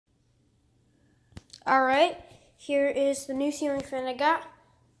Alright, here is the new ceiling fan I got.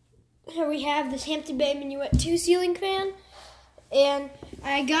 Here we have this Hampton Minuet 2 ceiling fan. And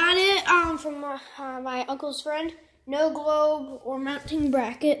I got it from my uncle's friend. No globe or mounting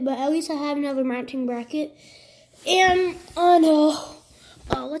bracket, but at least I have another mounting bracket. And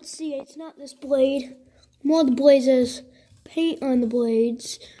let's see, it's not this blade. One of the blades has paint on the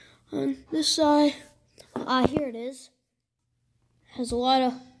blades. On this side, here it is. Has a lot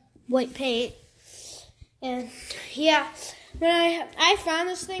of white paint. And yeah, when I found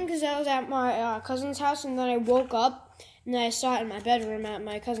this thing because I was at my cousin's house, and then I woke up and then I saw it in my bedroom at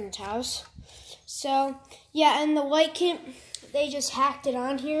my cousin's house. So yeah, and the white kit, they just hacked it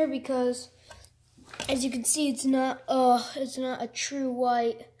on here because, as you can see, it's not a true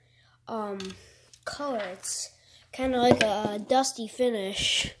white color. It's kind of like a dusty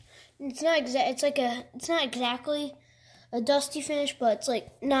finish. It's not exactly a dusty finish, but it's like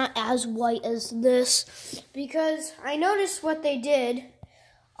not as white as this, because I noticed what they did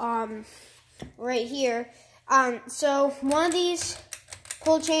right here. So one of these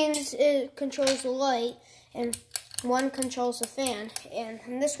pull chains, it controls the light, and one controls the fan. And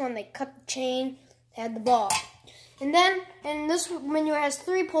in this one, they cut the chain, had the ball. And then, this menu has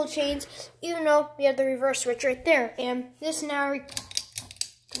 3 pull chains, even though we have the reverse switch right there. And this now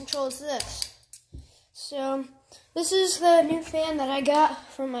controls this. So this is the new fan that I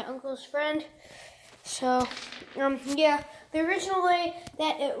got from my uncle's friend. So, yeah, the original way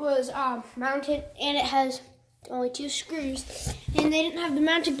that it was mounted, and it has only 2 screws, and they didn't have the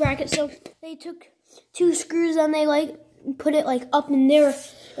mounting bracket, so they took 2 screws and they put it up in there.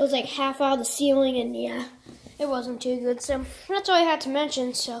 It was half out of the ceiling, and yeah, it wasn't too good. So that's all I had to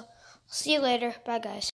mention. So I'll see you later. Bye, guys.